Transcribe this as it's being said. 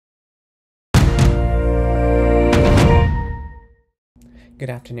Good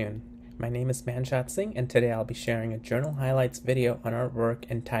afternoon. My name is Manjot Singh, and today I'll be sharing a journal highlights video on our work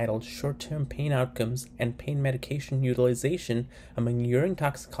entitled Short-Term Pain Outcomes and Pain Medication Utilization Among Urine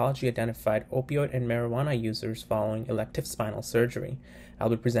Toxicology-Identified Opioid and Marijuana Users Following Elective Spinal Surgery. I'll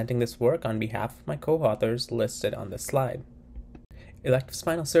be presenting this work on behalf of my co-authors listed on this slide. Elective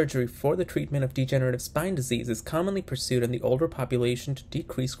spinal surgery for the treatment of degenerative spine disease is commonly pursued in the older population to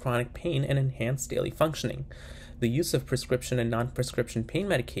decrease chronic pain and enhance daily functioning. The use of prescription and non-prescription pain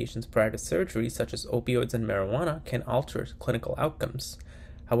medications prior to surgery, such as opioids and marijuana, can alter clinical outcomes.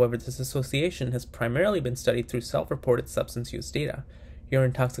 However, this association has primarily been studied through self-reported substance use data.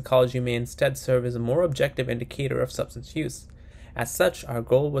 Urine toxicology may instead serve as a more objective indicator of substance use. As such, our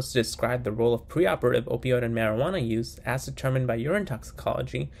goal was to describe the role of preoperative opioid and marijuana use, as determined by urine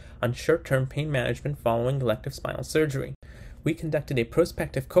toxicology, on short-term pain management following elective spinal surgery. We conducted a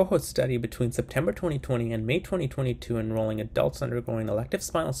prospective cohort study between September 2020 and May 2022 enrolling adults undergoing elective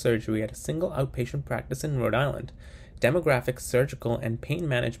spinal surgery at a single outpatient practice in Rhode Island. Demographic, surgical, and pain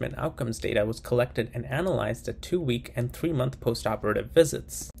management outcomes data was collected and analyzed at 2-week and 3-month postoperative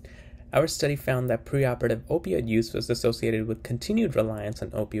visits. Our study found that preoperative opioid use was associated with continued reliance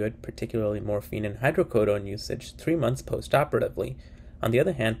on opioid, particularly morphine and hydrocodone usage, 3 months postoperatively. On the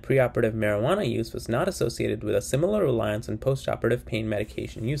other hand, preoperative marijuana use was not associated with a similar reliance on postoperative pain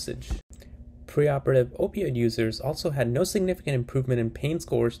medication usage. Preoperative opioid users also had no significant improvement in pain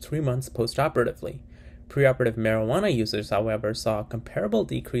scores 3 months postoperatively. Preoperative marijuana users, however, saw a comparable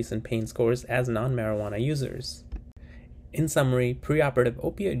decrease in pain scores as non-marijuana users. In summary, preoperative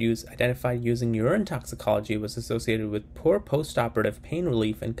opioid use identified using urine toxicology was associated with poor postoperative pain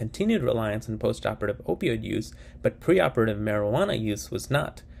relief and continued reliance on postoperative opioid use, but preoperative marijuana use was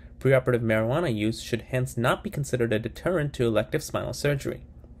not. Preoperative marijuana use should hence not be considered a deterrent to elective spinal surgery.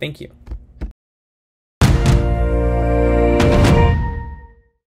 Thank you.